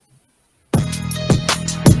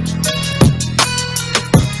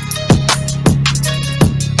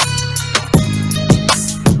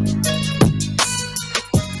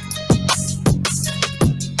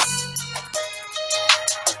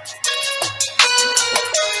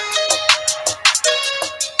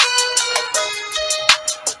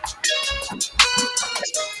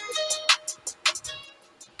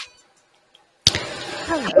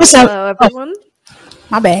Hello, everyone.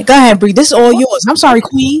 My bad. Go ahead, Bree. This is all yours. I'm sorry,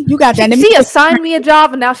 Queen. You got that. She assigned me a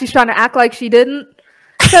job, and now she's trying to act like she didn't.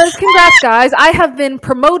 Because congrats, guys. I have been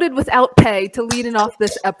promoted without pay to leading off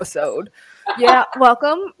this episode. Yeah,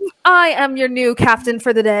 welcome. I am your new captain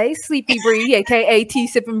for the day, Sleepy Bree, a.k.a.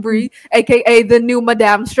 Tea-Sippin' Bree, a.k.a. the new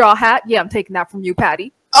Madame Straw Hat. Yeah, I'm taking that from you,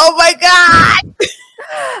 Patty. Oh, my God.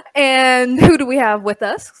 And who do we have with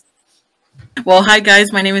us? Well, hi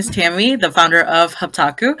guys, my name is Tammy, the founder of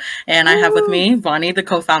Hubtaku, and I have with me Vani, the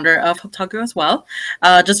co-founder of Hubtaku as well.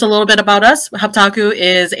 Just a little bit about us. Hubtaku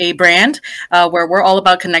is a brand where we're all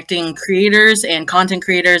about connecting creators and content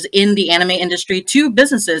creators in the anime industry to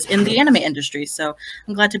businesses in the anime industry. So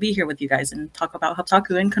I'm glad to be here with you guys and talk about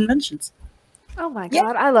Hubtaku and conventions. Oh my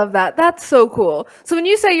God, I love that. That's so cool. So when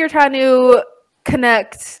you say you're trying to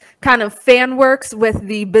connect kind of fan works with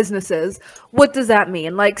the businesses, what does that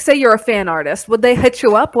mean? Like, say you're a fan artist, would they hit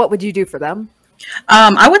you up? What would you do for them?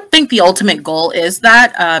 I would think the ultimate goal is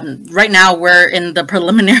that right now we're in the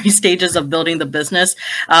preliminary stages of building the business.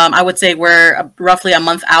 I would say we're roughly a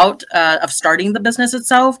month out of starting the business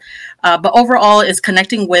itself. But overall is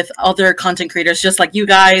connecting with other content creators, just like you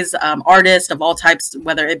guys, artists of all types,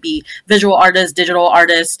 whether it be visual artists, digital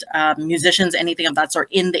artists, musicians, anything of that sort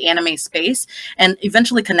in the anime space, and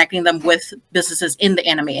eventually connecting them with businesses in the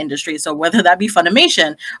anime industry. So whether that be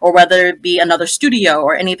Funimation or whether it be another studio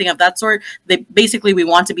or anything of that sort, basically we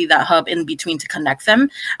want to be that hub in between to connect them.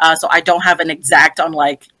 So I don't have an exact on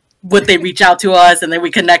like would they reach out to us and then we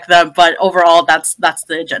connect them, but overall that's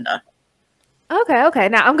the agenda. Okay.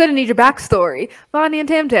 Now I'm gonna need your backstory, Vani and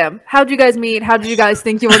Tam Tam. How did you guys meet? How did you guys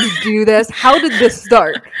think you wanted to do this? How did this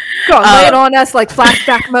start? Go on, lay it on us like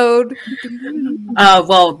flashback mode.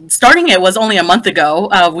 Well, starting it was only a month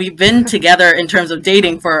ago. We've been together in terms of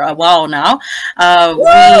dating for a while now.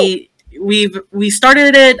 We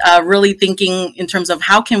started it really thinking in terms of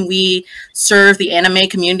how can we serve the anime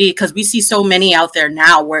community, because we see so many out there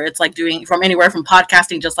now where it's like doing from anywhere from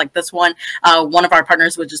podcasting, just like this one of our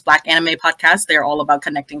partners, which is Black Anime Podcast. They're all about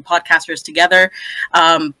connecting podcasters together,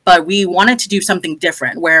 but we wanted to do something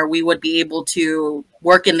different where we would be able to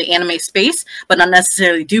work in the anime space but not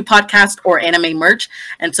necessarily do podcast or anime merch.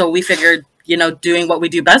 And so we figured, doing what we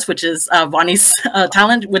do best, which is Vani's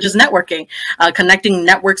talent, which is networking, connecting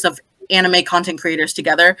networks of anime content creators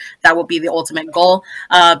together. That will be the ultimate goal.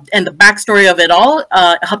 And the backstory of it all,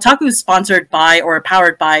 Hubtaku is sponsored by or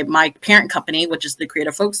powered by my parent company, which is The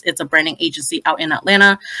Creative Folks. It's a branding agency out in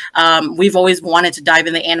Atlanta. We've always wanted to dive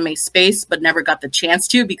in the anime space, but never got the chance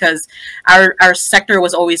to because our sector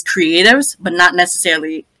was always creatives, but not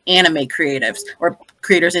necessarily anime creatives or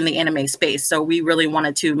creators in the anime space. So we really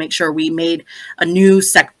wanted to make sure we made a new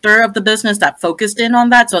sector of the business that focused in on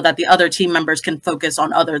that so that the other team members can focus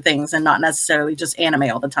on other things and not necessarily just anime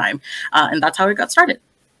all the time. And that's how it got started.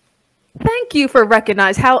 Thank you for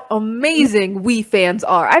recognizing how amazing we fans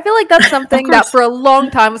are. I feel like that's something that for a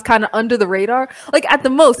long time was kind of under the radar. Like at the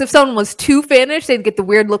most, if someone was too fanish, they'd get the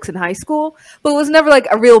weird looks in high school, but it was never like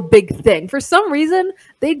a real big thing. For some reason,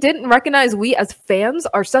 they didn't recognize we as fans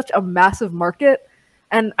are such a massive market.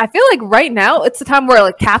 And I feel like right now it's the time where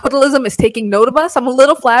like capitalism is taking note of us. I'm a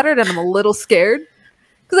little flattered and I'm a little scared.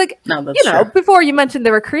 Because before you mentioned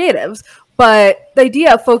there were creatives, but the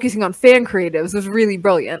idea of focusing on fan creatives was really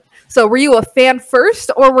brilliant. So were you a fan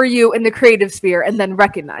first or were you in the creative sphere and then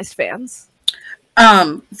recognized fans?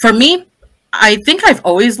 For me, I think I've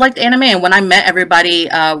always liked anime, and when I met everybody,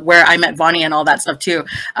 where I met Vani and all that stuff too,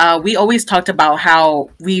 we always talked about how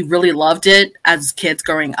we really loved it as kids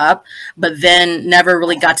growing up, but then never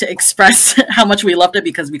really got to express how much we loved it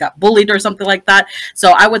because we got bullied or something like that.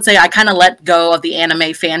 So I would say I kind of let go of the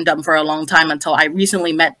anime fandom for a long time until I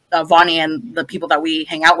recently met Vani and the people that we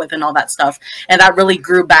hang out with and all that stuff. And that really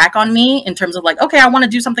grew back on me in terms of like, okay, I want to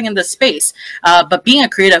do something in this space. But being a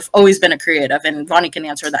creative, always been a creative, and Vani can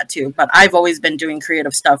answer that too. But I've always been doing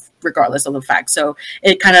creative stuff regardless of the fact. So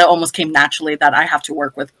it kind of almost came naturally that I have to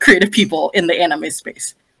work with creative people in the anime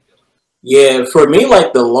space. Yeah, for me,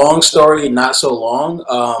 like the long story, not so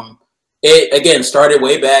long. It again started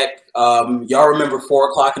way back. Y'all remember 4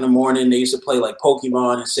 o'clock in the morning? They used to play like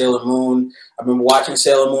Pokemon and Sailor Moon. I remember watching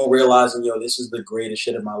Sailor Moon, realizing, this is the greatest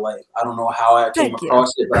shit in my life. I don't know how I came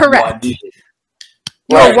across it, but correct. I know I did it.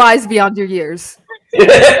 You're wise beyond your years.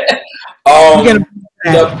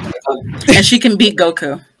 And she can beat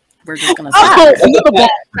Goku. We're just gonna say. I'm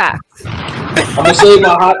gonna save my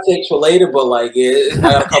hot takes for later, but like, I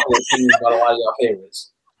got a couple of opinions about a lot of y'all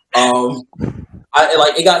favorites.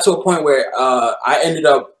 It got to a point where I ended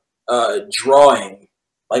up drawing,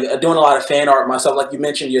 doing a lot of fan art myself, like you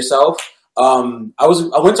mentioned yourself. I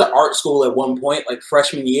went to art school at one point, like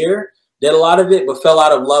freshman year, did a lot of it, but fell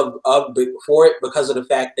out of love for it because of the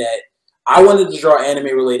fact that I wanted to draw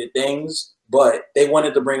anime related things, but they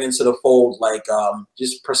wanted to bring into the fold like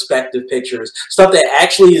just perspective pictures, stuff that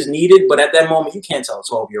actually is needed. But at that moment, you can't tell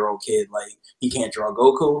a 12-year-old kid like he can't draw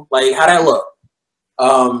Goku. Like, how that look?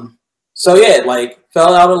 So yeah, like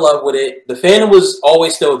fell out of love with it. The fandom was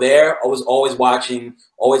always still there. I was always watching,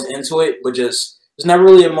 always into it, but just there's never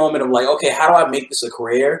really a moment of like, okay, how do I make this a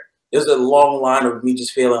career? It was a long line of me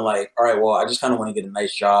just feeling like, all right, well, I just kind of want to get a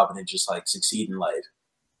nice job and then just like succeed in life.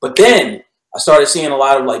 But then I started seeing a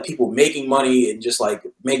lot of like people making money and just like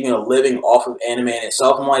making a living off of anime in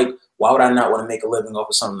itself. I'm like, why would I not want to make a living off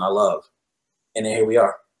of something I love? And then here we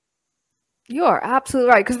are. You are absolutely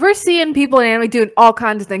right, because we're seeing people in anime doing all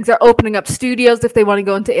kinds of things. They're opening up studios if they want to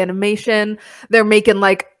go into animation. They're making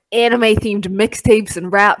like anime-themed mixtapes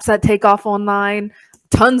and raps that take off online.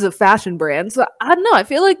 Tons of fashion brands. So, I don't know. I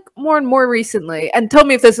feel like more and more recently, and tell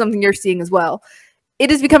me if there's something you're seeing as well,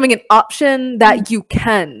 it is becoming an option that you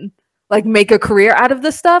can like make a career out of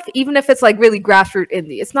this stuff, even if it's like really grassroots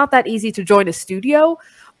indie. It's not that easy to join a studio,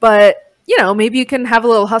 but you know, maybe you can have a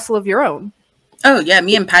little hustle of your own. Oh yeah,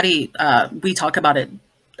 me and Patty, we talk about it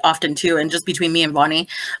often too, and just between me and Vonnie,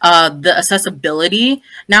 the accessibility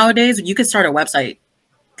nowadays, you can start a website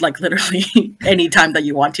like literally anytime that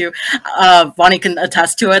you want to. Vonnie can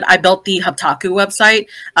attest to it. I built the Haptaku website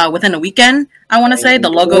within a weekend. I want to say the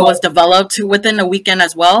logo was developed within a weekend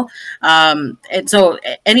as well. And so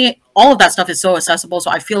all of that stuff is so accessible. So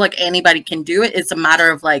I feel like anybody can do it. It's a matter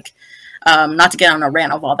of like, not to get on a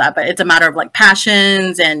rant of all that, but it's a matter of like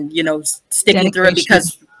passions and, you know, sticking through it,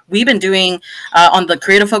 because we've been doing on the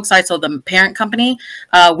Creative Folk side, so the parent company,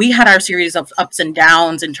 we had our series of ups and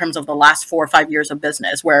downs in terms of the last 4 or 5 years of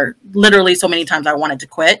business, where literally so many times I wanted to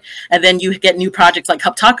quit. And then you get new projects like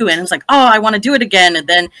Haptaku, and it's like, oh, I want to do it again. And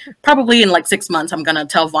then probably in like 6 months, I'm going to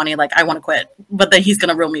tell Vonnie, like, I want to quit. But then he's going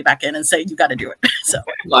to reel me back in and say, you got to do it. So,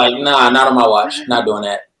 like, nah, not on my watch. Not doing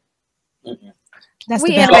that.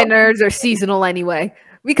 We anime nerds are seasonal anyway.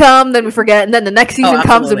 We come, then we forget, and then the next season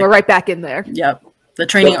comes and we're right back in there. Yep. The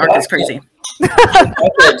training arc is crazy.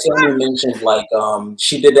 Tammy mentioned, like,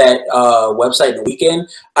 she did that website in the weekend.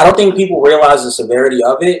 I don't think people realize the severity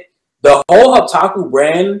of it. The whole Haptaku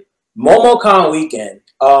brand, MomoCon weekend,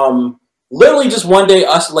 literally just one day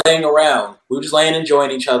us laying around. We were just laying,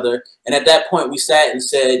 enjoying each other. And at that point, we sat and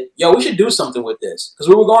said, yo, we should do something with this. Because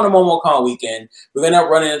we were going to MomoCon weekend. We were going to end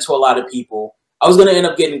up running into a lot of people. I was going to end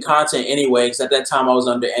up getting content anyway, because at that time I was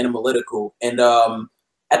under Animalytical. And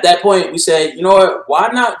at that point, we said, you know what, why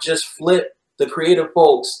not just flip the Creative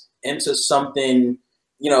Folks into something,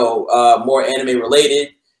 you know, more anime related?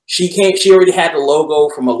 She already had the logo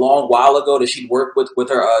from a long while ago that she'd worked with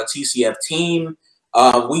her TCF team.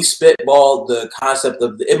 We spitballed the concept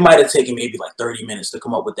of it might have taken maybe like 30 minutes to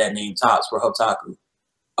come up with that name Tops for Haptaku.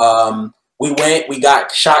 We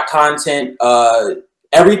got shot content.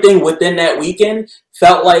 Everything within that weekend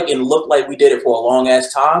felt like and looked like we did it for a long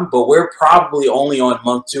ass time, but we're probably only on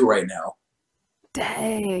month 2 right now.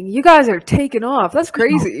 Dang, you guys are taking off. That's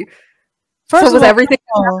crazy. So was everything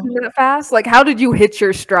happening that fast? Like, how did you hit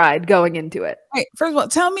your stride going into it? Wait, first of all,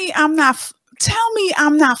 tell me I'm not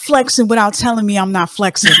flexing without telling me I'm not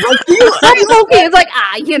flexing. It's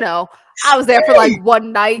like, you know, I was there for like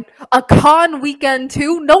one night, a con weekend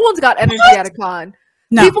too. No one's got energy at a con.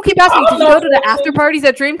 No. People keep asking, did you go to the after parties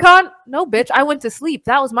at DreamCon? No, bitch. I went to sleep.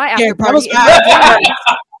 That was my after party.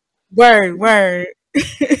 Word.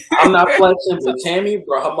 I'm not flexing with Tammy,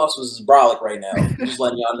 bro. Her muscles is brolic right now. I'm just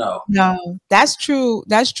letting y'all know. No, that's true.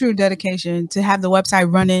 That's true dedication to have the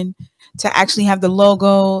website running, to actually have the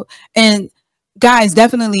logo. And guys,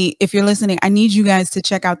 definitely, if you're listening, I need you guys to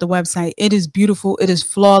check out the website. It is beautiful. It is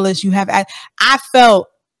flawless. I felt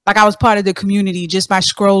like I was part of the community just by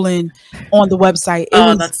scrolling on the website.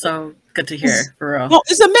 That's so good to hear, for real. No,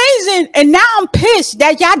 it's amazing. And now I'm pissed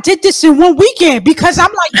that y'all did this in one weekend, because I'm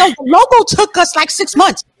like, yo, the logo took us like 6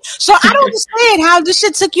 months. So I don't understand how this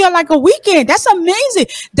shit took you like a weekend. That's amazing.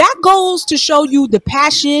 That goes to show you the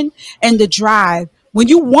passion and the drive. When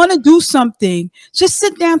you want to do something, just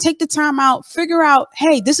sit down, take the time out, figure out,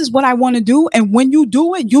 hey, this is what I want to do. And when you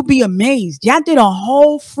do it, you'll be amazed. Y'all did a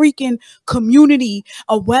whole freaking community,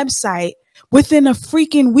 a website within a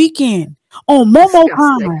freaking weekend on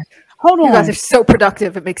MomoCon. Hold on. You guys are so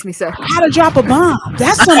productive. It makes me sick. How to drop a bomb.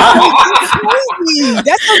 That's amazing.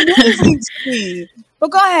 That's amazing to me.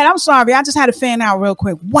 But go ahead. I'm sorry. I just had to fan out real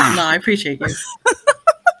quick. Wow. No, I appreciate you.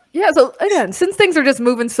 Yeah. So again, since things are just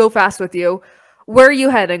moving so fast with you, where are you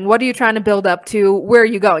heading? What are you trying to build up to? Where are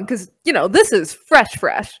you going? Because, you know, this is fresh.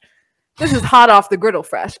 This is hot off the griddle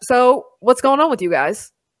fresh. So what's going on with you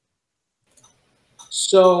guys?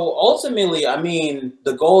 So ultimately, I mean,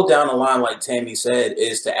 the goal down the line, like Tammy said,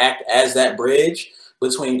 is to act as that bridge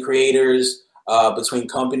between creators, between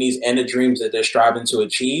companies, and the dreams that they're striving to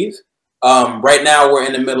achieve. Right now, we're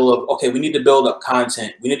in the middle of, okay, we need to build up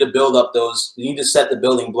content. We need to build up those. We need to set the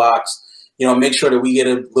building blocks. You know, make sure that we get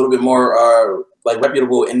a little bit more like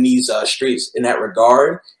reputable in these streets in that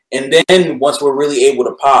regard. And then once we're really able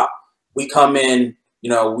to pop, we come in.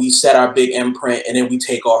 You know, we set our big imprint, and then we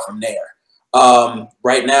take off from there.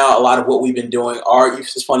 Right now, a lot of what we've been doing are,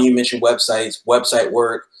 it's funny you mentioned websites, website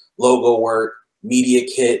work, logo work, media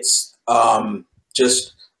kits,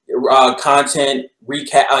 just content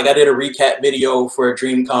recap. Like I did a recap video for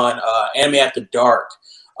DreamCon, Anime After Dark,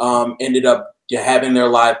 ended up having their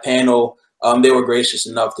live panel. They were gracious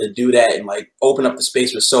enough to do that and like open up the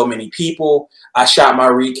space with so many people. I shot my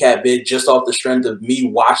recap vid just off the strength of me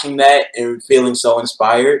watching that and feeling so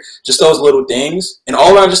inspired. Just those little things and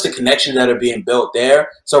all around just the connections that are being built there.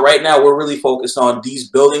 So right now we're really focused on these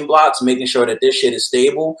building blocks, making sure that this shit is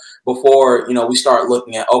stable before, you know, we start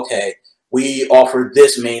looking at, okay, we offer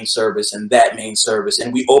this main service and that main service,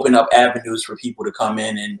 and we open up avenues for people to come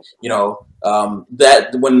in and, you know,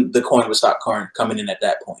 that when the coin would start coming in at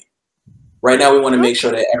that point. Right now, we want to make sure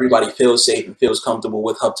that everybody feels safe and feels comfortable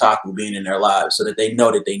with Hubtaku being in their lives so that they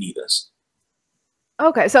know that they need us.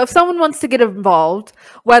 Okay, so if someone wants to get involved,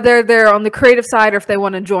 whether they're on the creative side or if they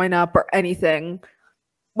want to join up or anything,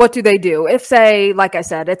 what do they do? If, say, like I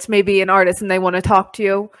said, it's maybe an artist and they want to talk to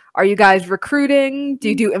you, are you guys recruiting? Do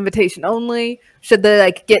you do invitation only? Should they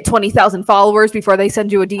like get 20,000 followers before they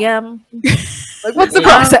send you a DM? Like, what's the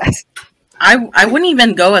process? I wouldn't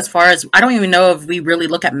even go as far as, I don't even know if we really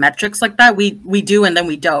look at metrics like that. We do and then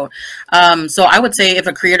we don't. So I would say if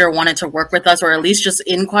a creator wanted to work with us or at least just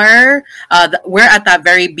inquire, we're at that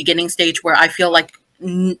very beginning stage where I feel like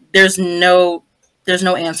there's no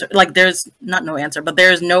answer. Like there's not no answer, but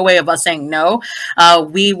there's no way of us saying no.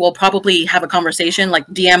 We will probably have a conversation, like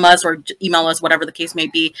DM us or email us, whatever the case may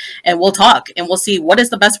be, and we'll talk and we'll see what is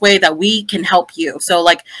the best way that we can help you. So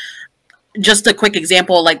like, just a quick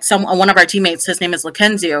example, like one of our teammates, his name is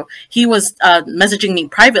Lakenzio, he was messaging me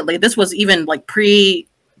privately. This was even like pre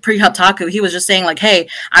Hubtaku. He was just saying like, hey,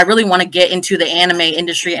 I really want to get into the anime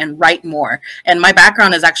industry and write more. And my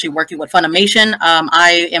background is actually working with Funimation.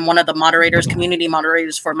 I am one of the moderators, community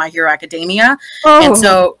moderators for My Hero Academia. Oh. And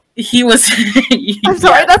so he was... I'm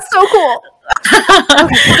sorry, that's so cool.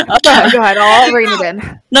 Okay. Go ahead. I'll rein it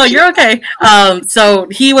in. No, you're okay. So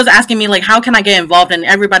he was asking me like, how can I get involved? And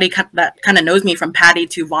everybody that kind of knows me, from Patty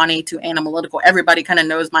to Vonnie to Analytical, everybody kind of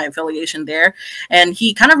knows my affiliation there. And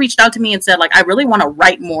he kind of reached out to me and said like, I really want to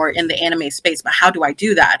write more in the anime space, but how do I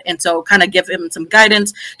do that? And so kind of give him some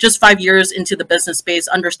guidance. Just 5 years into the business space,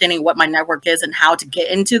 understanding what my network is and how to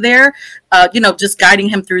get into there. Just guiding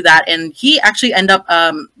him through that. And he actually ended up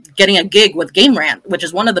getting a gig with Game Rant, which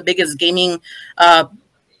is one of the biggest gaming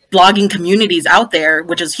blogging communities out there,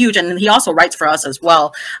 which is huge. And he also writes for us as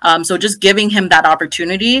well. So just giving him that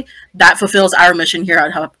opportunity, that fulfills our mission here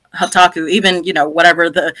at Hubtaku. Even, whatever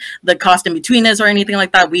the cost in between is or anything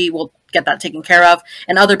like that, we will get that taken care of.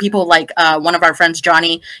 And other people, like one of our friends,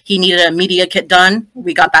 Johnny, he needed a media kit done.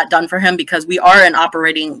 We got that done for him because we are an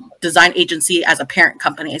operating design agency as a parent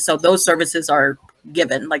company. So those services are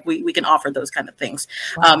given, like we can offer those kind of things.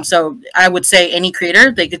 Wow. So I would say any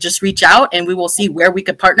creator, they could just reach out and we will see where we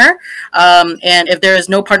could partner. And if there is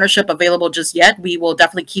no partnership available just yet, we will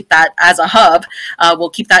definitely keep that as a hub.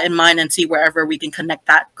 We'll keep that in mind and see wherever we can connect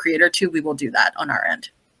that creator to, we will do that on our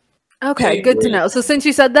end. Okay, good to know. So since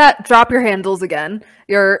you said that, drop your handles again,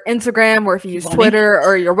 your Instagram, or if you use Twitter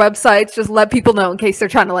or your websites, just let people know in case they're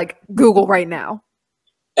trying to like Google right now.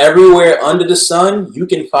 Everywhere under the sun, you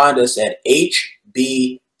can find us at HBTKU.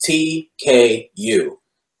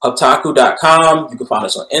 Hubtaku.com. You can find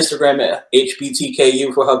us on Instagram at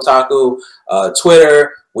HBTKU for Hubtaku.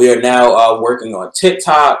 Twitter. We are now working on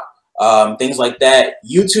TikTok, things like that.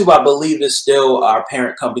 YouTube, I believe, is still our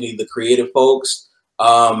parent company, The Creative Folks.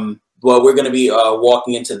 But we're going to be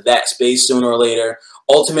walking into that space sooner or later.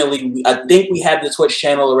 Ultimately, I think we have the Twitch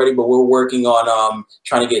channel already, but we're working on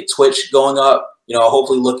trying to get Twitch going up.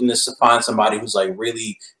 Hopefully looking to find somebody who's like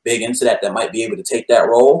really big into that might be able to take that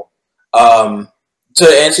role. To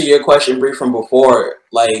answer your question, Bree, from before,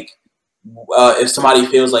 like if somebody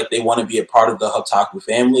feels like they want to be a part of the Hubtaku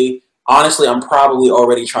family, honestly, I'm probably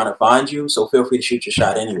already trying to find you. So feel free to shoot your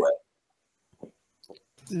shot anyway.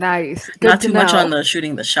 Nice. Good Not too much on the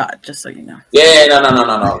shooting the shot, just so you know. Yeah,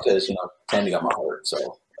 no, because Tammy got my heart,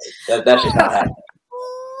 so that's just not happening.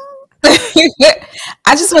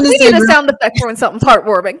 I just want to say a sound effect for when something's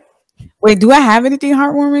heartwarming. Wait, do I have anything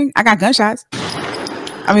heartwarming? I got gunshots.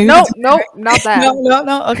 I mean, nope, not that.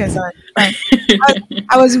 No. Okay, sorry.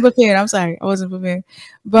 I wasn't prepared. I'm sorry. I wasn't prepared.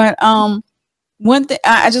 But one thing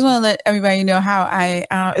I just want to let everybody know how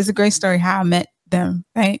it's a great story how I met them.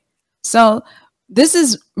 Right. So this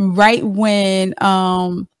is right when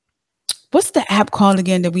what's the app called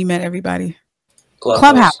again that we met everybody?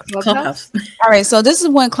 Clubhouse. All right. So this is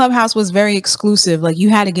when Clubhouse was very exclusive. Like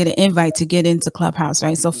you had to get an invite to get into Clubhouse,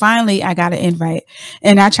 right? So finally I got an invite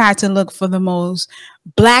and I tried to look for the most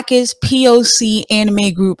blackest POC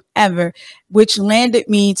anime group ever, which landed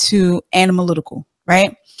me to Animalytical,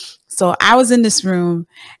 right? So I was in this room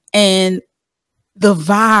and the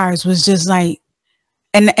vibes was just like,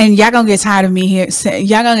 and y'all gonna get tired of me here.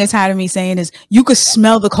 Y'all gonna get tired of me saying this. You could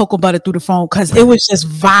smell the cocoa butter through the phone because it was just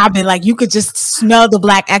vibing. Like you could just smell the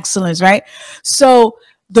black excellence, right? So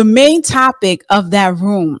the main topic of that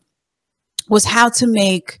room was how to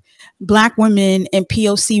make Black women and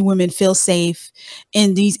POC women feel safe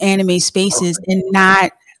in these anime spaces and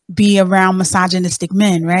not be around misogynistic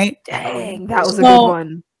men, right? Dang, that was a good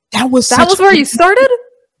one. That was where you started?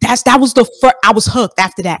 That was the first. I was hooked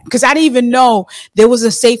after that because I didn't even know there was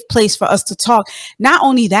a safe place for us to talk. Not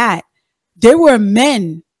only that, there were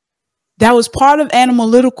men that was part of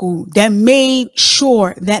Animalytical that made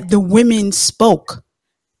sure that the women spoke.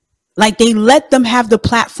 Like they let them have the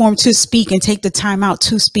platform to speak and take the time out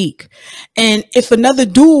to speak. And if another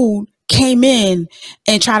dude came in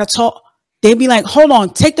and tried to talk, they'd be like, hold on,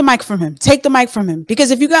 take the mic from him. Take the mic from him. Because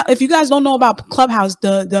if you guys don't know about Clubhouse,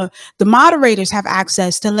 the moderators have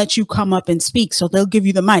access to let you come up and speak. So they'll give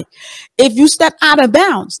you the mic. If you step out of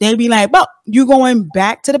bounds, they'll be like, well, you're going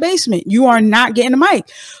back to the basement. You are not getting the mic.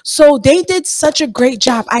 So they did such a great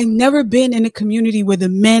job. I've never been in a community where the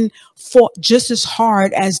men fought just as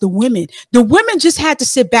hard as the women. The women just had to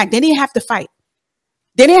sit back. They didn't have to fight.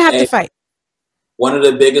 To fight. One of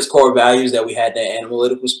the biggest core values that we had in that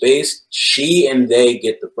Animalytical space, she and they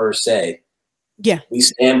get the first say. Yeah. We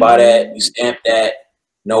stand by that. We stamp that.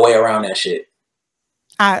 No way around that shit.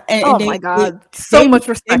 My God. So much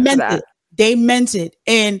respect for that. They meant it.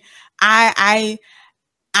 And I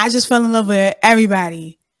just fell in love with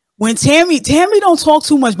everybody. When Tammy don't talk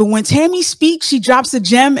too much, but when Tammy speaks, she drops a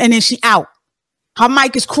gem and then she out. Her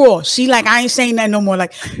mic is crossed. She like, I ain't saying that no more.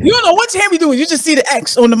 Like, you don't know what Tammy doing. You just see the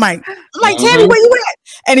X on the mic. I'm like, Tammy, where you at?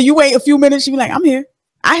 And then you wait a few minutes. She be like, I'm here.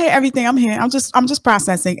 I hear everything. I'm here. I'm just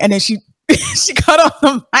processing. And then she cut off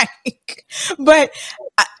the mic. But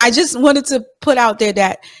I just wanted to put out there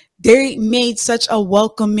that they made such a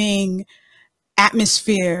welcoming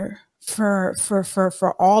atmosphere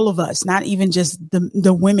for all of us, not even just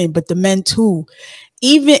the women, but the men too.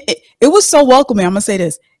 Even it was so welcoming. I'm gonna say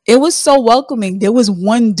this. It was so welcoming. There was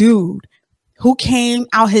one dude who came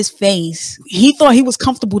out his face. He thought he was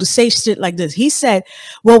comfortable to say shit like this. He said,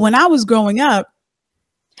 well, when I was growing up,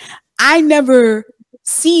 I never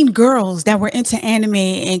seen girls that were into anime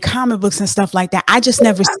and comic books and stuff like that. I just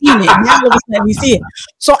never seen it. Now all of a sudden we see it.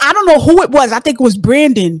 So I don't know who it was. I think it was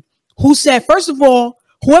Brandon who said, first of all,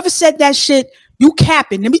 whoever said that shit, you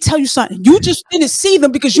capping. Let me tell you something. You just didn't see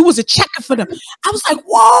them because you was a checker for them. I was like,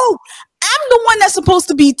 whoa. I'm the one that's supposed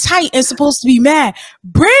to be tight and supposed to be mad.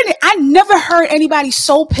 Brandon, I never heard anybody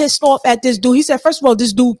so pissed off at this dude. He said, first of all,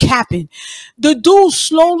 this dude capping. The dude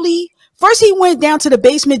slowly, first he went down to the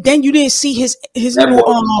basement, then you didn't see his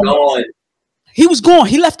little he was gone.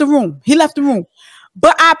 He left the room.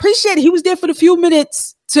 But I appreciate it. He was there for the few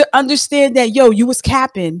minutes to understand that, yo, you was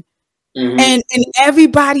capping. Mm-hmm. And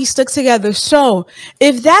everybody stuck together. So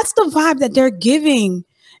if that's the vibe that they're giving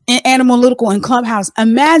in Animalytical and Clubhouse,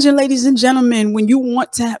 imagine, ladies and gentlemen, when you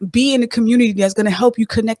want to be in a community that's going to help you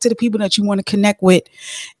connect to the people that you want to connect with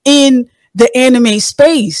in the anime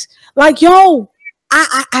space. Like, yo,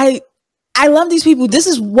 I love these people. This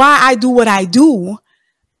is why I do what I do.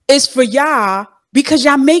 It's for y'all, because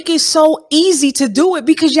y'all make it so easy to do it,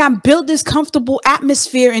 because y'all build this comfortable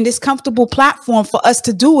atmosphere and this comfortable platform for us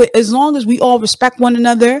to do it. As long as we all respect one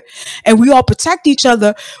another and we all protect each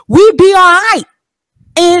other, we be all right.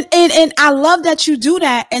 And I love that you do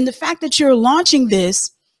that. And the fact that you're launching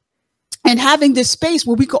this and having this space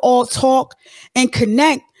where we could all talk and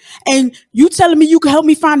connect, and you telling me you can help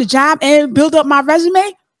me find a job and build up my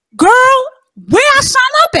resume, girl, where I sign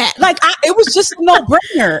up at? Like, it was just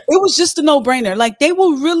a no-brainer. Like, they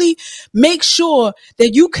will really make sure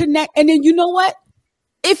that you connect. And then, you know what?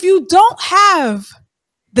 If you don't have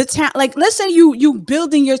the talent, like, let's say you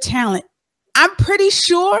building your talent, I'm pretty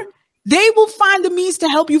sure they will find the means to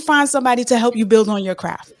help you find somebody to help you build on your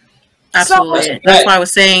craft. Absolutely. That's why I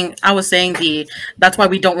was saying that's why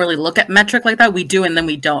we don't really look at metric like that. We do and then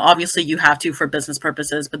we don't. Obviously you have to for business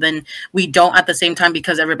purposes, but then we don't at the same time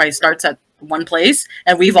because everybody starts at one place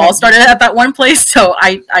and we've all started at that one place. So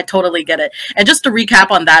I totally get it. And just to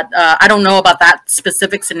recap on that, I don't know about that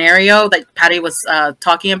specific scenario that Patty was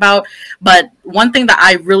talking about, but one thing that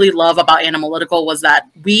I really love about Analytical was that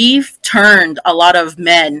we've turned a lot of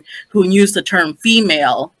men who use the term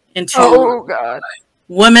female into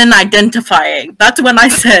women identifying. That's when I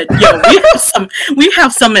said, "Yo, we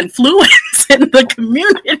have some influence in the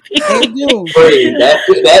community." They do.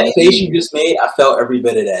 That face you just made, I felt every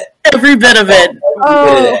bit of that. Every bit of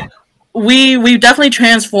it. We've definitely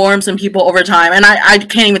transformed some people over time, and I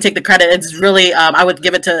can't even take the credit. It's really I would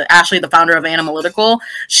give it to Ashley, the founder of Analytical.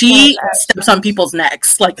 She steps on people's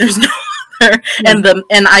necks like there's no other.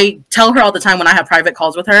 And I tell her all the time when I have private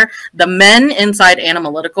calls with her, the men inside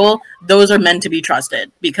Analytical, those are men to be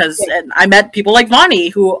trusted, because I met people like Vonnie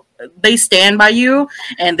who they stand by you,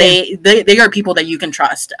 and they are people that you can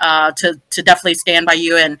trust to definitely stand by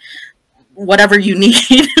you and whatever you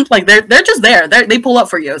need. Like they're just there. They pull up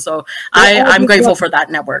for you. So I'm grateful for that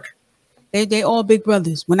network. They all big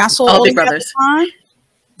brothers. When I saw all big brothers,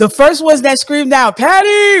 the first ones that screamed out,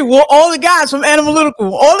 "Patty!" were all the guys from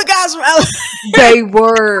Analytical. All the guys from they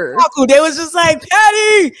were. They was just like,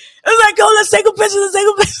 "Patty!" It was like, "Go, let's take a picture. Let's take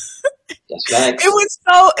a picture." It was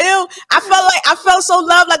so ill. I felt so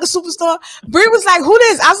loved, like a superstar. Bree was like, "Who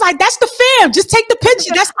this?" I was like, "That's the fam. Just take the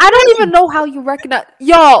picture." I don't even know how you recognize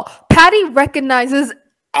y'all. Patty recognizes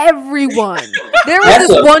everyone. There was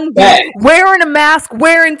this one dude wearing a mask,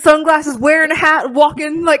 wearing sunglasses, wearing a hat,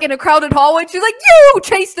 walking like in a crowded hallway. She's like, "You!"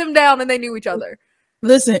 Chased him down, and they knew each other.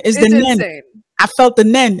 Listen, it's the Nen. I felt the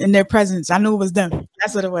Nen in their presence. I knew it was them.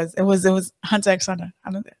 That's what it was. It was Hunter x Hunter.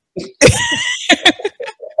 I know that.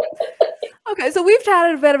 Okay, so we've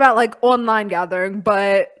chatted a bit about like online gathering,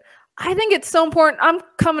 but I think it's so important. I'm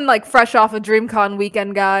coming like fresh off of DreamCon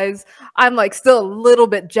weekend, guys. I'm like still a little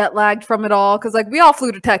bit jet lagged from it all because like we all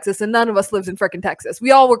flew to Texas and none of us lives in freaking Texas.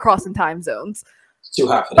 We all were crossing time zones. It's too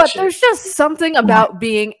hot for that shit. There's just something about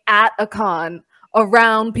being at a con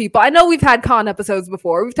around people. I know we've had con episodes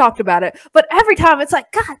before. We've talked about it, but every time it's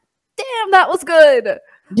like, God damn, that was good.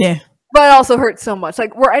 Yeah. But it also hurts so much.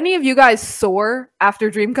 Like, were any of you guys sore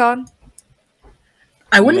after DreamCon?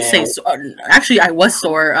 I wouldn't say so. Actually, I was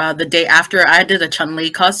sore the day after. I did a Chun-Li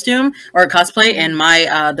costume or cosplay, and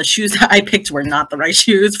my the shoes that I picked were not the right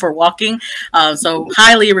shoes for walking. So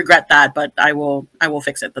highly regret that, but I will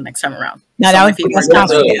fix it the next time around. No, that was the best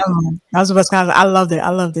cosplay. That was the best cosplay. I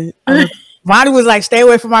loved it. Vonnie was like, "Stay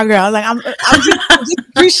away from my girl." I was like, I'm just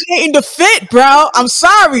appreciating the fit, bro. I'm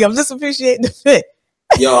sorry. I'm just appreciating the fit.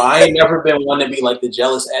 Yo, I ain't never been one to be like the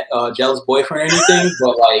jealous boyfriend or anything,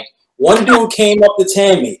 but like. One dude came up to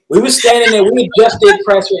Tammy. We were standing there. We just did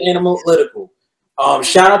press for Analytical.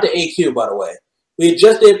 Shout out to AQ, by the way. We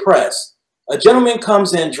just did press. A gentleman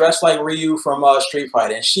comes in dressed like Ryu from Street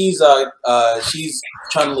Fighter, and she's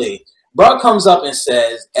Chun-Li. Bro comes up and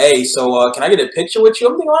says, "Hey, so can I get a picture with you?"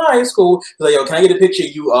 I'm thinking, "All right, it's cool." He's like, "Yo, can I get a picture of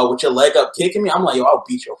you with your leg up kicking me?" I'm like, "Yo, I'll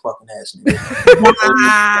beat your fucking ass,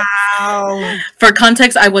 nigga." Wow. For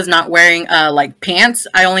context, I was not wearing like pants.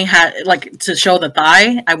 I only had like to show the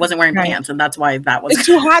thigh. I wasn't wearing pants, and that's why that was. It's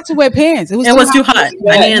too hot to wear pants. It was too hot.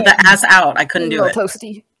 I needed the ass out. I couldn't do it.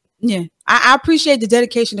 Toasty. Yeah, I appreciate the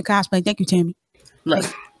dedication to cosplay. Thank you, Tammy. Look,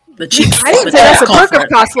 the cheeks. I didn't say that's a perk of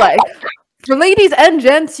cosplay. For ladies and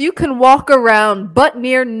gents, you can walk around butt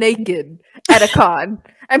near naked at a con.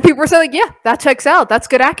 And people are saying, like, yeah, that checks out. That's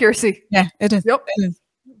good accuracy. Yeah, it is. Yep. It is.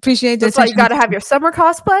 Appreciate that. That's why you got to have your summer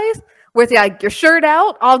cosplays with your shirt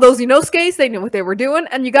out. All those skates, they knew what they were doing.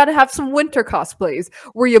 And you got to have some winter cosplays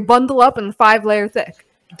where you bundle up in 5-layer thick.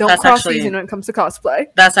 Don't cross season when it comes to cosplay.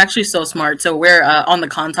 That's actually so smart. So we're on the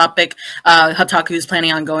con topic. Hataku is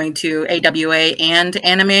planning on going to AWA and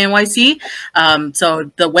Anime NYC. So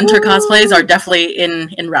the winter cosplays are definitely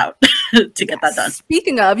in route to get that done.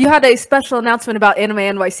 Speaking of, you had a special announcement about Anime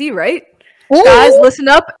NYC, right? Ooh. Guys, listen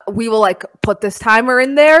up. We will put this timer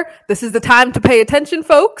in there. This is the time to pay attention,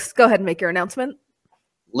 folks. Go ahead and make your announcement.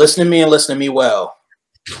 Listen to me and listen to me well.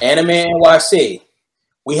 Anime NYC.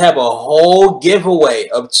 We have a whole giveaway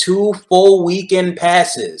of 2 full weekend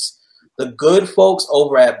passes. The good folks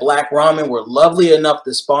over at Black Ramen were lovely enough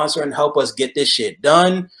to sponsor and help us get this shit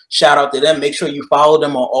done. Shout out to them. Make sure you follow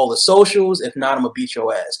them on all the socials. If not, I'm going to beat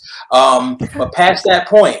your ass. But past that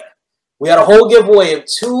point, we had a whole giveaway of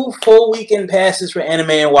 2 full weekend passes for Anime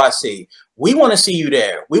NYC. We want to see you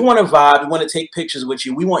there. We want to vibe. We want to take pictures with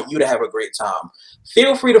you. We want you to have a great time.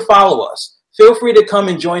 Feel free to follow us. feel free to come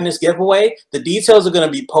and join this giveaway. The details are going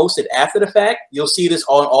to be posted after the fact. You'll see this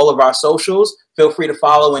on all of our socials. Feel free to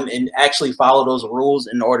follow and actually follow those rules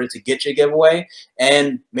in order to get your giveaway.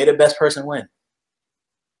 And may the best person win.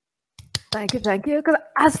 Thank you. Because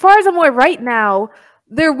as far as I'm aware right now,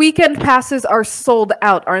 their weekend passes are sold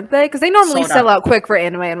out, aren't they? Because they normally sell out quick for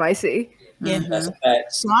Anime NYC. Yeah, that's a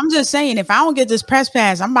fact. So I'm just saying, if I don't get this press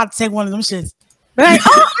pass, I'm about to take one of them shits. I'm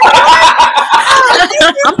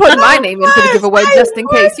putting my name into the giveaway just in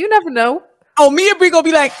case. You never know. Oh, me and Brie gonna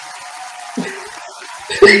be like,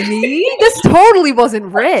 me? This totally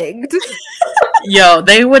wasn't rigged. Yo,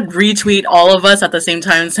 they would retweet all of us at the same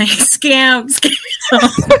time saying scam.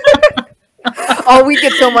 Oh, we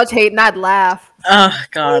get so much hate, and I'd laugh. Oh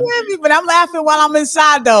God! But I'm laughing while I'm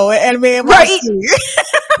inside though, and man, right?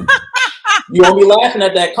 You won't be laughing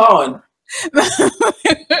at that con.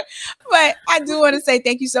 But I do want to say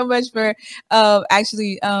thank you so much for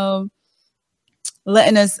actually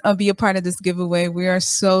letting us be a part of this giveaway. We are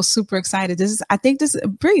so super excited.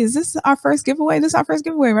 Brie, is this our first giveaway? This is our first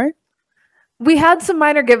giveaway, right? We had some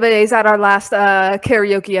minor giveaways at our last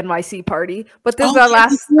karaoke NYC party, but this is our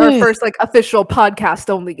first like official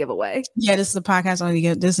podcast only giveaway. Yeah, this is a podcast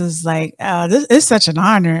only. This is like this is such an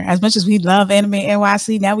honor. As much as we love Anime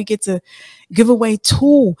NYC, now we get to give away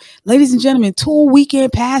two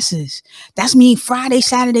weekend passes. That's mean Friday,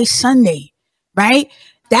 Saturday, Sunday, right?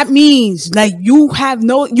 That means like you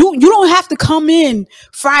don't have to come in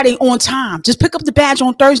Friday on time. Just pick up the badge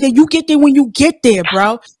on Thursday. You get there when you get there,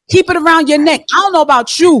 bro. Keep it around your neck. I don't know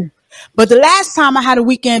about you, but the last time I had a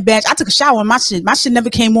weekend badge, I took a shower and my shit never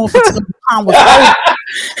came off until the time was over.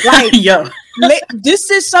 Like, yo,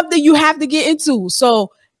 this is something you have to get into.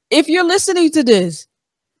 So if you're listening to this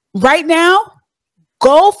right now,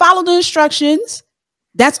 go follow the instructions.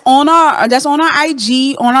 That's on our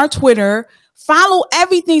IG, on our Twitter. Follow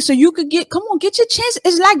everything so you could get your chance.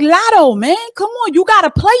 It's like Lotto, man. Come on, you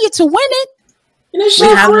gotta play it to win it.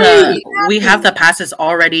 We have the passes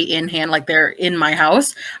already in hand, like they're in my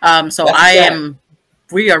house.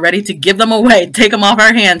 We are ready to give them away. Take them off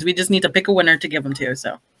our hands. We just need to pick a winner to give them to.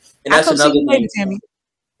 So, and that's another thing. Tammy.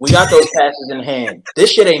 We got those passes in hand.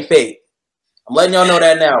 This shit ain't fake. I'm letting y'all know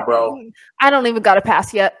that now, bro. I don't even got a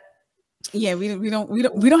pass yet. Yeah, we don't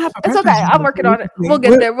have. It's okay. I'm working on it. We'll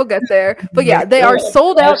get there. But yeah, they are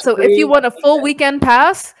sold out. So if you want a full weekend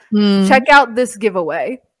pass, check out this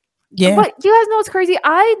giveaway. Yeah. But you guys know what's crazy?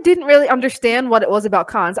 I didn't really understand what it was about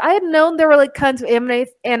cons. I had known there were like kinds of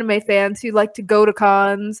anime fans who like to go to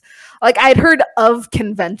cons. Like I'd heard of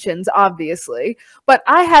conventions, obviously, but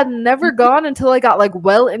I had never gone until I got like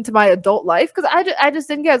well into my adult life because I just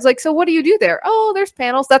didn't get it. It's like, so what do you do there? Oh, there's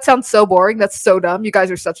panels. That sounds so boring. That's so dumb. You guys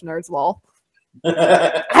are such nerds, lol.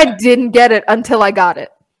 I didn't get it until I got it.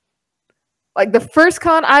 Like the first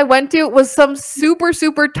con I went to was some super,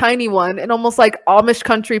 super tiny one in almost like Amish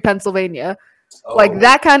country, Pennsylvania. Oh. Like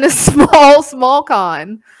that kind of small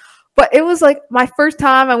con. But it was like my first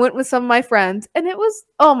time I went with some of my friends and it was,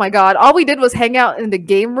 oh my God. All we did was hang out in the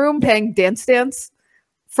game room playing Dance Dance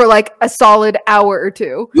for like a solid hour or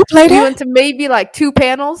two. You played it? We went to maybe like 2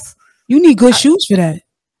 panels. You need good shoes for that.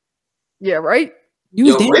 Yeah, right?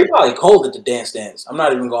 Ray probably cold at the Dance Dance. I'm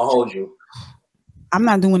not even going to hold you. I'm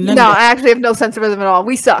not doing nothing. No, I actually have no sense of rhythm at all.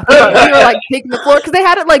 We suck. We were like taking the floor because they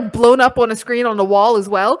had it like blown up on a screen on the wall as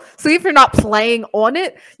well. So if you're not playing on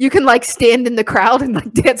it, you can like stand in the crowd and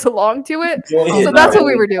like dance along to it. So that's what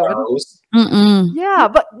we were doing. Yeah,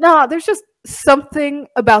 but no, there's just something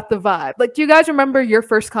about the vibe. Like, do you guys remember your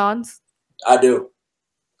first cons? I do.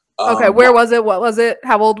 Okay, where was it? What was it?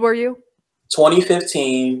 How old were you?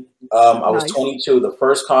 2015. I was 22. The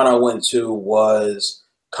first con I went to was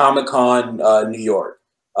Comic-Con, New York.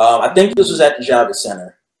 I think this was at the Javits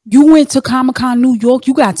Center. You went to Comic-Con, New York?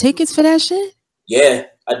 You got tickets for that shit? Yeah,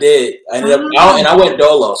 I did. I ended up, and I went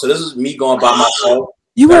dolo. So this is me going by myself.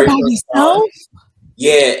 You went by yourself?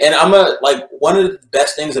 Yeah, and one of the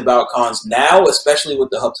best things about cons now, especially with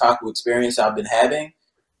the Hubtaku experience I've been having,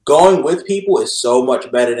 going with people is so much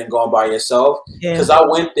better than going by yourself. Because I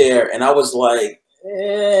went there and I was like,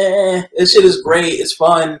 this shit is great. It's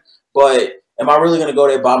fun, but am I really going to go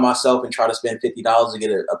there by myself and try to spend $50 to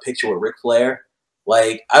get a picture with Ric Flair?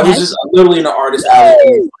 Like, I was just literally in the artist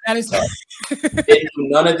alley. Didn't do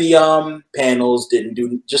none of the panels, didn't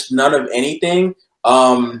do just none of anything.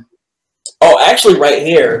 Actually, right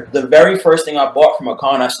here, the very first thing I bought from a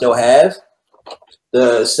con I still have,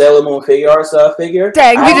 the Sailor Moon Figure Arts figure.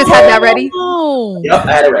 Dang, you just had that ready? Yep,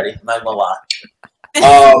 I had it ready. Not gonna lie.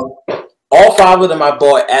 All 5 of them I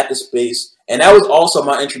bought at the space. And that was also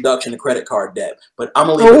my introduction to credit card debt. But I'm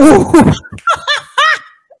going to leave it.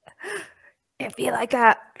 It'd be like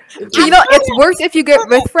that. It's worse if you get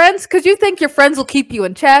with friends because you think your friends will keep you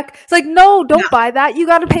in check. It's like, no, don't buy that. You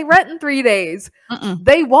got to pay rent in 3 days.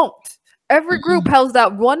 They won't. Every group has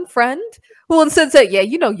that one friend who will instead say, yeah,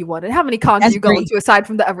 you want it. How many cons are you going to aside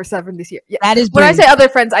from the Ever 7 this year? Yeah. That is when I say other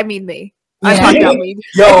friends, I mean me. I'm talking about me.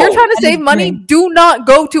 If you're trying to save money, do not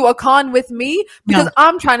go to a con with me because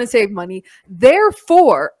I'm trying to save money.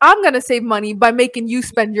 Therefore, I'm going to save money by making you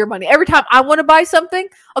spend your money. Every time I want to buy something,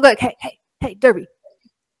 I'll go like, hey, Derby.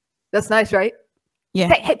 That's nice, right? Yeah.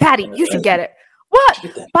 Hey, Patty, you should get it. What?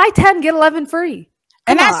 Buy 10, get 11 free.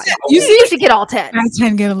 And I said, you should get all 10. Buy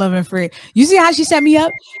 10, get 11 free. You see how she set me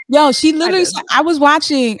up? Yo, she literally said, I was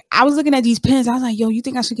looking at these pins. I was like, yo, you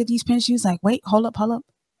think I should get these pins? She was like, wait, hold up.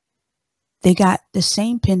 They got the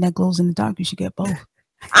same pin that glows in the dark. You should get both.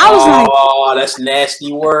 I was like, oh, that's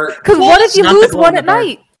nasty work. Because what if you lose one at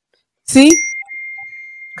night? See?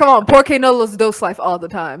 Come on, Porque Nolo's dose life all the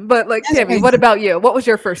time. But like, Tammy, what about you? What was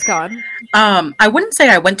your first con? I wouldn't say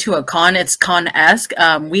I went to a con. It's con-esque.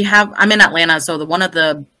 I'm in Atlanta, so one of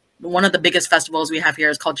the biggest festivals we have here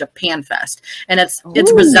is called Japan Fest, and it's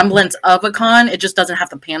resemblance of a con. It just doesn't have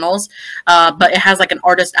the panels, but it has like an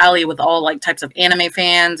artist alley with all like types of anime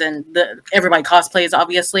fans and everybody cosplays,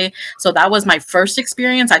 obviously. So that was my first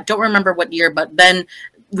experience. I don't remember what year, but then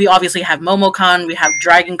we obviously have MomoCon, we have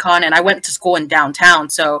Dragon Con, and I went to school in downtown,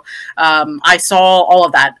 so I saw all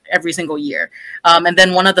of that every single year. And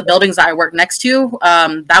then one of the buildings that I worked next to,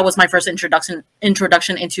 that was my first introduction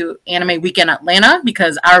into Anime Weekend Atlanta,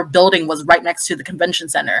 because our building was right next to the convention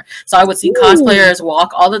center. So I would see cosplayers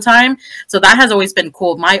walk all the time. So that has always been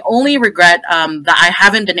cool. My only regret that I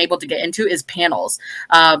haven't been able to get into is panels.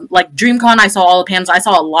 Like DreamCon, I saw all the panels. I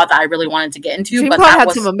saw a lot that I really wanted to get into. DreamCon but that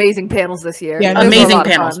had some amazing panels this year. Yeah, amazing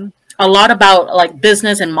panels. A lot about like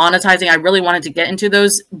business and monetizing. I really wanted to get into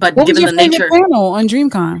those, but what given was your the nature panel on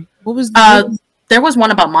DreamCon, what was there was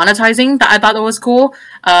one about monetizing that I thought that was cool.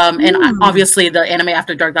 And obviously the Anime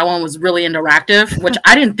After Dark, that one was really interactive, which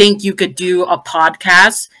I didn't think you could do a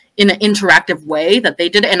podcast in an interactive way that they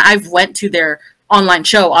did. And I've went to their online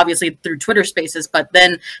show, obviously through Twitter Spaces, but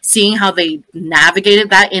then seeing how they navigated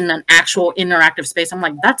that in an actual interactive space, I'm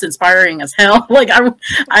like, that's inspiring as hell. Like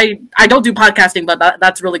I don't do podcasting, but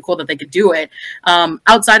that's really cool that they could do it.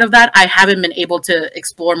 Outside of that, I haven't been able to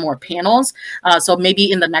explore more panels. So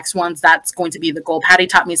maybe in the next ones, that's going to be the goal. Patty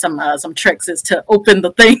taught me some tricks, is to open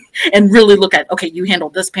the thing and really look at, okay, you handle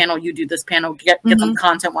this panel, you do this panel, get some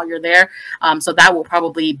content while you're there. So that will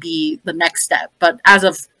probably be the next step. But as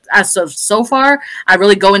of so far, I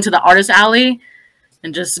really go into the artist alley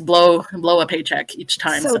and just blow a paycheck each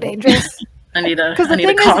time. So dangerous. I need to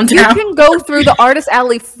You calm down. can go through the artist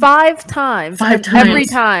alley 5 times. Every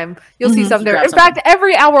time you'll see something there. In fact,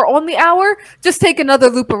 every hour on the hour, just take another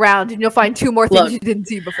loop around and you'll find 2 more things you didn't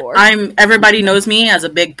see before. Everybody knows me as a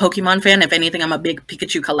big Pokemon fan. If anything, I'm a big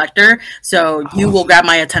Pikachu collector. So you will grab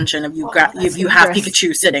my attention if you have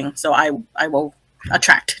Pikachu sitting. So I will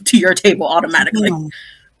attract to your table automatically.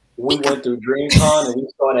 We went through DreamCon and we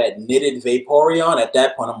saw that knitted Vaporeon. At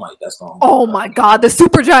that point, I'm like, that's going. Oh my god, the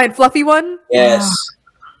super giant fluffy one. Yes.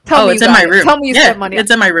 It's in my room. Tell me you spent money.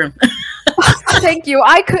 It's in my room. Thank you.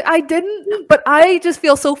 I didn't, but I just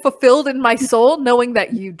feel so fulfilled in my soul knowing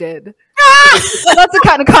that you did. So that's the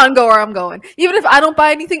kind of con goer I'm going. Even if I don't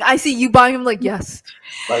buy anything, I see you buying them. Like, yes,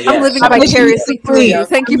 I'm living vicariously through you.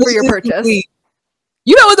 Thank you for your purchase.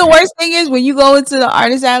 You know what the worst thing is when you go into the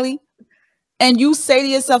artist alley and you say to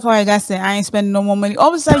yourself, all right, that's it. I ain't spending no more money. All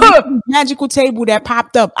of a sudden, you have a magical table that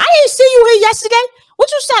popped up. I didn't see you here yesterday.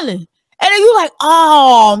 What you selling? And then you're like,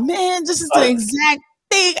 oh, man, this is the exact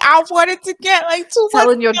thing I wanted to get. Like 2 months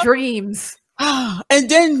Telling your dreams. And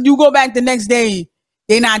then you go back the next day.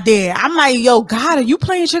 They're not there. I'm like, yo, God, are you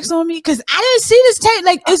playing tricks on me? Because I didn't see this table.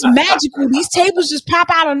 Like, it's magical. These tables just pop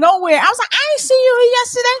out of nowhere. I was like, I didn't see you here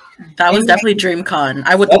yesterday. That was definitely DreamCon.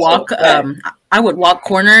 I would walk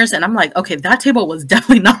corners and I'm like, okay, that table was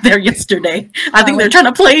definitely not there yesterday. I think they're trying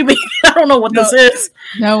to play me. I don't know what this is.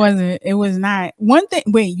 No, it wasn't. It was not. One thing,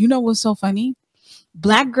 wait, you know what's so funny?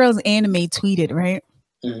 Black Girls Anime tweeted, right?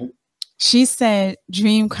 Mm-hmm. She said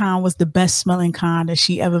DreamCon was the best smelling con that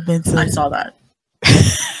she ever been to. I saw that.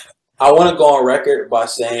 I want to go on record by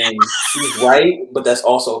saying she's right, but that's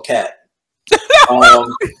also Cat.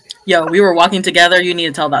 Yo, we were walking together. You need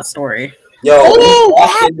to tell that story. We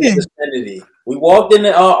walked in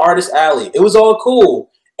the artist alley. It was all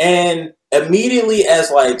cool, and immediately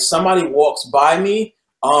as like somebody walks by me,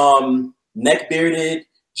 neck bearded,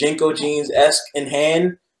 Jinko jeans-esque in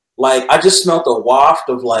hand, like I just smelled a waft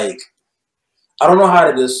of like, I don't know how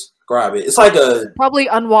to describe it. It's like a probably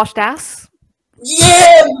unwashed ass.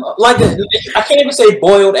 Yeah, Like I can't even say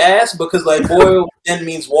boiled ass because like boiled then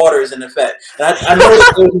means water is in effect. And I know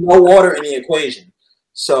there's no water in the equation,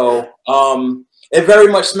 so it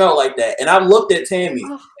very much smelled like that. And I looked at Tammy,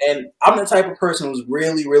 and I'm the type of person who's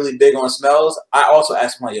really, really big on smells. I also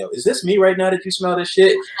asked my yo, is this me right now that you smell this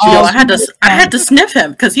shit? I had to sniff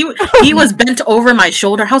him because he was bent over my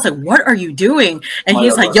shoulder. I was like, what are you doing? And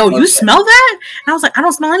he's like, yo, you smell that? And I was like, I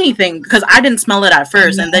don't smell anything because I didn't smell it at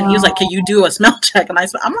first. And then he was like, can you do a smell check? And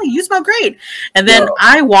I'm like, you smell great. And then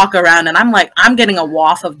I walk around and I'm like, I'm getting a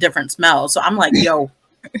waft of different smells. So I'm like, yo,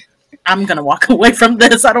 I'm going to walk away from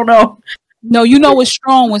this. I don't know. No, you know it's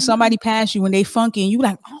strong when somebody pass you when they funky and you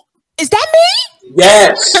like, oh, is that me?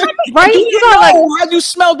 Yes. Right? You know like how you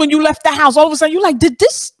smelled when you left the house. All of a sudden you're like, did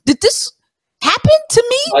this happen to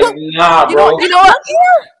me? Like, nah, bro. You know what?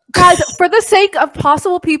 Guys, for the sake of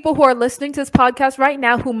possible people who are listening to this podcast right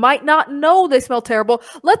now who might not know they smell terrible,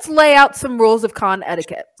 let's lay out some rules of con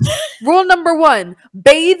etiquette. Rule number 1,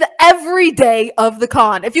 bathe every day of the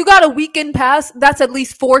con. If you got a weekend pass, that's at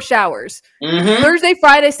least 4 showers. Mm-hmm. Thursday,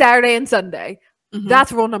 Friday, Saturday, and Sunday. Mm-hmm.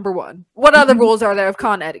 That's rule number 1. What other rules are there of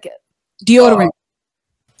con etiquette? Deodorant.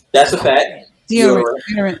 That's a fact.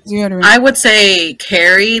 Deodorant. I would say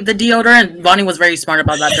carry the deodorant. Bonnie was very smart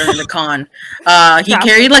about that during the con. He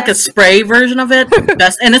carried like a spray version of it.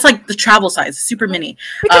 And it's like the travel size, super mini.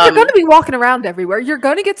 Because you're going to be walking around everywhere. You're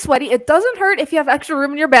going to get sweaty. It doesn't hurt if you have extra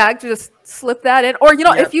room in your bag to just slip that in. Or,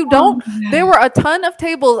 if you don't, there were a ton of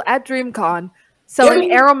tables at DreamCon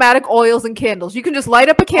selling aromatic oils and candles. You can just light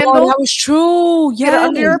up a candle. Oh, that was true. Yeah. Get it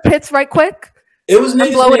under your pits right quick. It was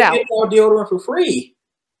niggas blow it out. Getting more deodorant for free.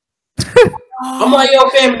 I'm like, yo,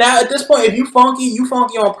 fam, now at this point, if you funky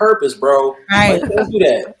on purpose, bro. Right. Like, don't do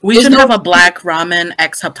that. We should have a black ramen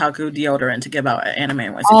x Haptaku deodorant to give out at Anime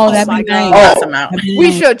NYC. Oh, that'd be great. Pass them out.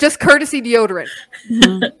 We should. Just courtesy deodorant.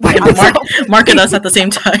 Mm-hmm. Market us at the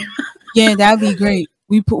same time. Yeah, that'd be great.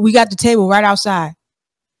 We got the table right outside.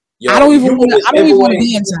 Yo, I don't even want to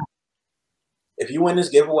be inside. If you win this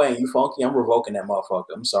giveaway and you funky, I'm revoking that motherfucker.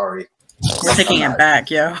 I'm sorry. We're taking it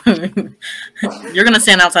back, yo. You're gonna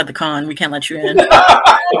stand outside the con. We can't let you in.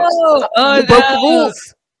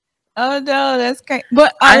 Oh no, that's great.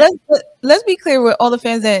 But let's be clear with all the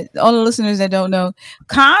listeners that don't know.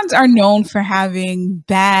 Cons are known for having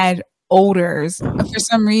bad odors for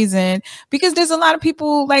some reason because there's a lot of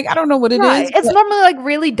people like I don't know what it is. It's normally like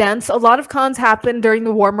really dense. A lot of cons happen during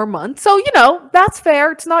the warmer months, so that's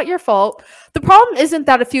fair. It's not your fault. The problem isn't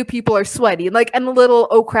that a few people are sweaty, and a little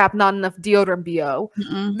oh crap, not enough deodorant bo.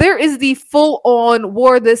 Mm-mm. There is the full on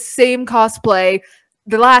wore this same cosplay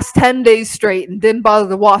the last 10 days straight and didn't bother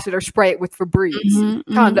to wash it or spray it with Febreze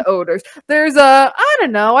kind of odors. There's I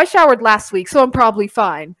don't know. I showered last week, so I'm probably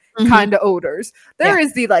fine. Kind of odors. There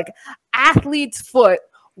is the athlete's foot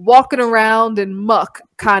walking around in muck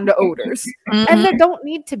kind of odors, and there don't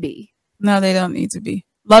need to be. No, they don't need to be.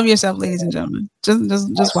 Love yourself, ladies and gentlemen.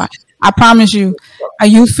 Just watch. I promise you,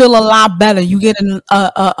 you feel a lot better. You get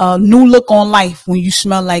a new look on life when you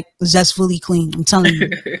smell like zestfully clean. I'm telling you.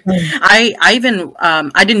 I even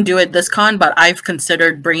I didn't do it this con, but I've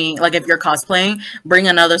considered bringing if you're cosplaying, bring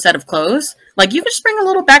another set of clothes. Like you could just bring a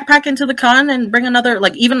little backpack into the con and bring another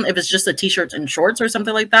even if it's just a t-shirt and shorts or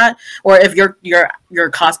something like that. Or if your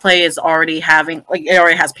cosplay is already having it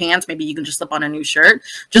already has pants, maybe you can just slip on a new shirt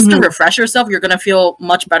just to refresh yourself. You're gonna feel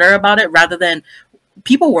much better about it rather than.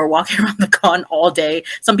 People were walking around the con all day.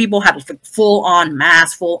 Some people had full on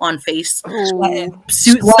mask, full on face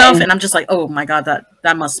suit stuff, and I'm just like, oh my god,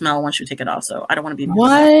 that must smell once you take it off. So I don't want to be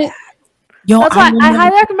what. That's why I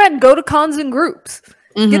highly recommend go to cons in groups.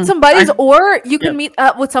 Get some buddies, or you can meet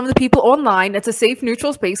up with some of the people online. It's a safe,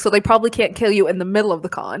 neutral space, so they probably can't kill you in the middle of the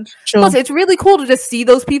con. Sure. Plus, it's really cool to just see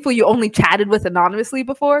those people you only chatted with anonymously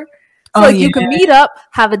before. So you can meet up,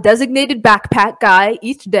 have a designated backpack guy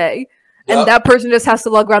each day. And that person just has to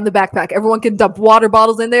lug around the backpack. Everyone can dump water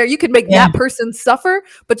bottles in there. You can make that person suffer,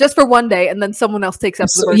 but just for one day, and then someone else takes up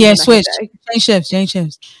the burden. Yeah, switch. Change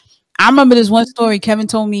shifts. I remember this one story. Kevin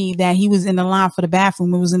told me that he was in the line for the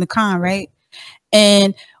bathroom. It was in the con, right?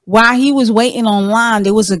 And while he was waiting online,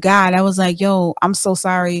 there was a guy that was like, yo, I'm so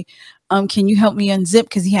sorry. Can you help me unzip?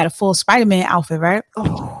 Because he had a full Spider-Man outfit, right?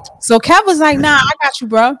 Oh. So Kev was like, nah, I got you,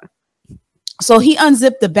 bro. So he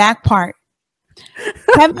unzipped the back part.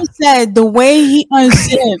 Kevin said the way he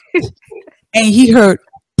unzipped and he heard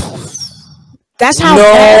that's how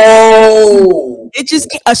it just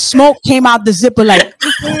a smoke came out the zipper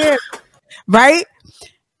right,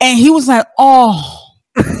 and he was like, oh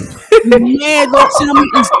man, don't tell me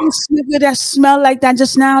it's this nigga that smelled like that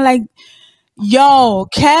just now. Like, yo,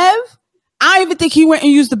 Kev, I don't even think he went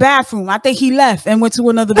and used the bathroom. I think he left and went to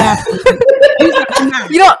another bathroom.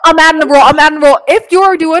 You know, I'm adding the rule. If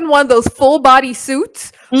you're doing one of those full body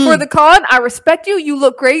suits for the con, I respect you. You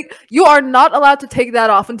look great. You are not allowed to take that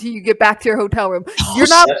off until you get back to your hotel room. You're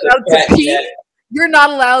not allowed to pee. You're not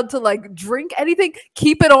allowed to like drink anything.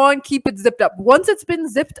 Keep it on. Keep it zipped up. Once it's been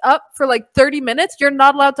zipped up for like 30 minutes, you're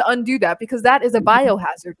not allowed to undo that because that is a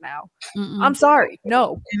biohazard now. I'm sorry.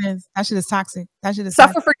 No. It is. That shit is toxic. That shit is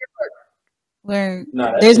suffer for your work. Where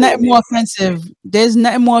there's nothing more offensive. There's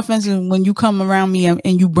nothing more offensive when you come around me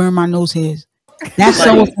and you burn my nose hairs. That's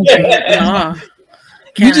so offensive.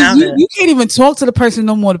 You can't even talk to the person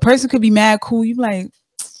no more. The person could be mad cool. You like,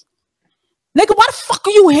 nigga, why the fuck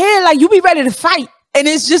are you here? Like you be ready to fight, and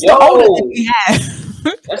it's just the odor that we have.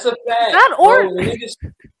 That's a fact. That or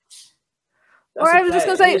I was just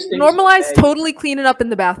gonna say, normalize totally cleaning up in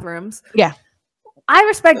the bathrooms. Yeah. I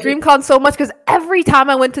respect DreamCon so much because every time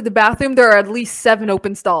I went to the bathroom, there are at least 7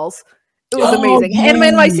 open stalls. It was amazing. And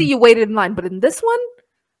when I see you waited in line, but in this one,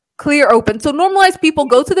 clear open. So normalize people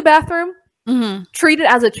go to the bathroom, treat it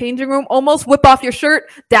as a changing room, almost whip off your shirt,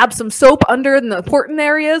 dab some soap under in the important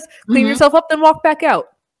areas, clean yourself up, then walk back out.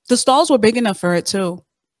 The stalls were big enough for it too.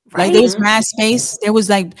 Right? Like there was mass space. There was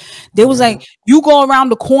like you go around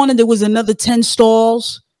the corner, there was another 10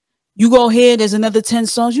 stalls. You go here, there's another 10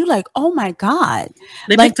 stalls. You like, oh my God.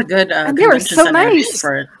 They picked a good and they were so nice.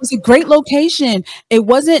 For it. It was a great location. They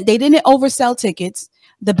didn't oversell tickets.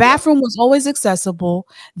 The bathroom was always accessible.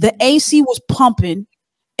 The AC was pumping.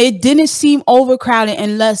 It didn't seem overcrowded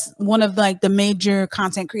unless one of like the major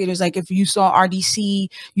content creators, like if you saw RDC,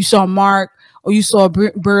 you saw Mark, or you saw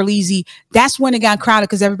Burleezy, that's when it got crowded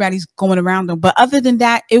because everybody's going around them. But other than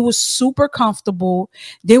that, it was super comfortable.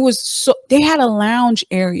 They had a lounge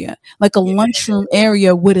area, like a lunchroom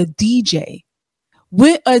area with a DJ.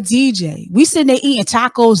 We sitting there eating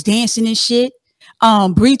tacos, dancing and shit.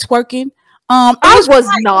 Bree twerking. I was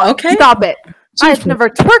not. Okay. Stop it. I've never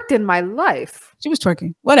twerked in my life. She was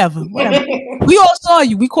twerking. Whatever. We all saw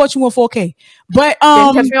you. We caught you on 4K. But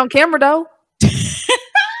didn't catch me on camera though.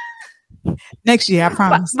 Next year, I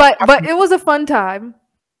promise. But it was a fun time.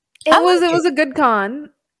 It was a good con.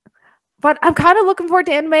 But I'm kind of looking forward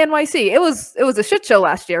to Anime NYC. It was a shit show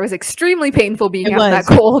last year. It was extremely painful being out in that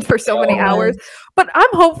cold for so many hours. But I'm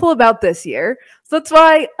hopeful about this year. So that's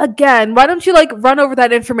why, again, why don't you like run over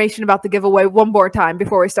that information about the giveaway one more time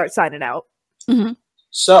before we start signing out?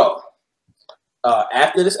 So,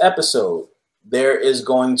 after this episode, there is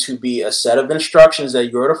going to be a set of instructions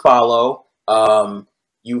that you're to follow.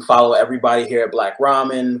 You follow everybody here at Black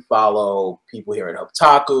Ramen, follow people here at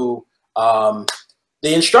Hubtaku.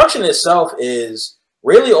 The instruction itself is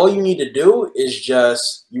really all you need to do is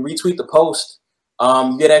just you retweet the post.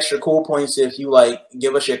 You get extra cool points if you like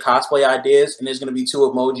give us your cosplay ideas, and there's going to be 2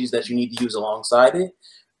 emojis that you need to use alongside it.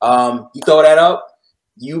 You throw that up.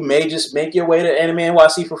 You may just make your way to Anime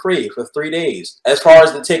NYC for free for 3 days. As far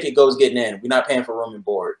as the ticket goes getting in, we're not paying for room and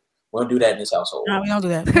board. We don't do that in this household. No, we don't do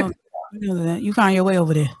that. We don't do that. You find your way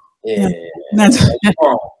over there. Yeah.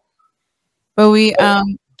 But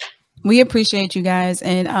we appreciate you guys,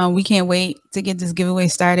 and we can't wait to get this giveaway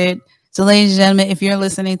started. So, ladies and gentlemen, if you're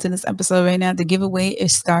listening to this episode right now, the giveaway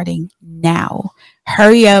is starting now.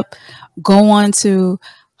 Hurry up, go on to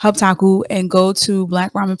Hubtaku and go to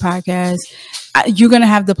Black Ramen Podcast. You're gonna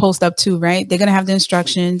have the post up too, right? They're gonna have the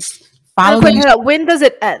instructions. Follow them. When does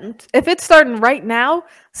it end? If it's starting right now,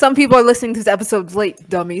 some people are listening to this episode late,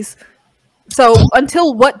 dummies. So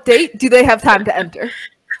until what date do they have time to enter?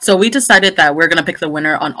 So we decided that we're going to pick the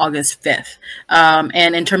winner on August 5th.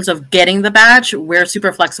 And in terms of getting the badge, we're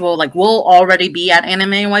super flexible. Like we'll already be at Anime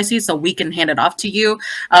NYC, so we can hand it off to you.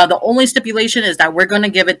 The only stipulation is that we're going to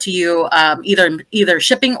give it to you either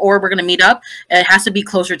shipping or we're going to meet up. It has to be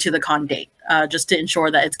closer to the con date, just to ensure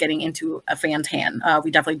that it's getting into a fan's hand. We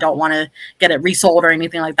definitely don't want to get it resold or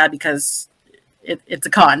anything like that because it's a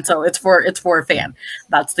con. So it's for a fan.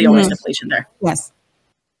 That's the only stipulation there. Yes.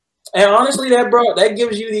 And honestly, that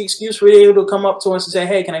gives you the excuse for you to come up to us and say,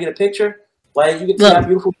 "Hey, can I get a picture?" Like you get to have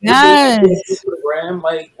beautiful pictures,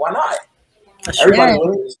 like why not? Everybody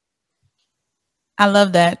wins. I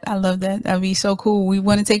love that. That'd be so cool. We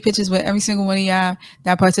want to take pictures with every single one of y'all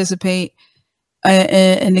that participate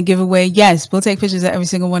in the giveaway. Yes, we'll take pictures of every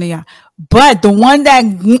single one of y'all. But the one that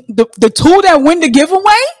the 2 that win the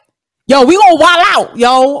giveaway, yo, we gonna wild out,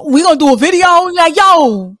 yo. We gonna do a video, like,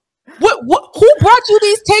 yo. Who brought you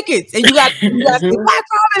these tickets? And you got the Black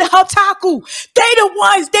Ramen and Hubtaku. They the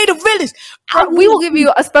ones. They the realest. We will give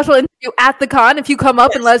you a special interview at the con if you come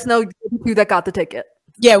up and let us know who that got the ticket.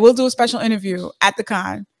 Yeah, we'll do a special interview at the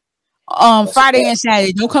con. Friday and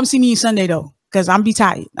Saturday. Don't come see me Sunday though. because I'm be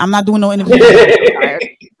tired. I'm not doing no interview.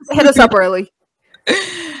 Hit us up early.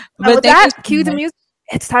 But with that, cue the music.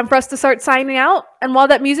 It's time for us to start signing out. And while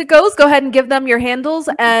that music goes, go ahead and give them your handles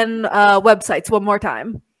and websites one more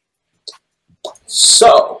time.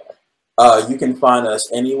 So, you can find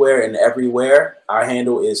us anywhere and everywhere. Our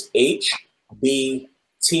handle is HBTKU.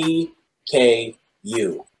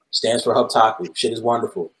 Stands for Hubtaku. Shit is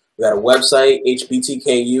wonderful. We got a website,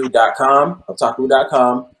 hbtku.com,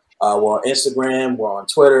 hubtaku.com. We're on Instagram. We're on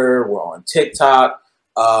Twitter. We're on TikTok.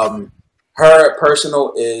 Her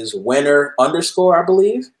personal is winner _ I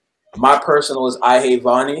believe. My personal is I hate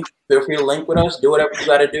Vonnie. Feel free to link with us. Do whatever you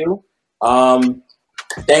got to do.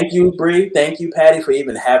 Thank you, Bree. Thank you, Patty, for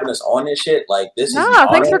even having us on this shit. Like, this is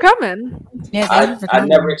thanks for coming. Yeah, I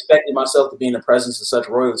never expected myself to be in the presence of such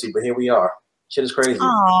royalty, but here we are. Shit is crazy.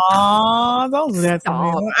 Aww, don't do that to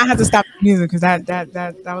me. I had to stop the music because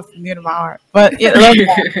that was near to my heart. But yeah, love you.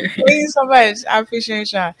 Thank you so much. I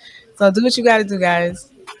appreciate y'all. So do what you got to do, guys.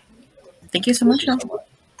 Thank you so much.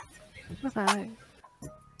 Bye.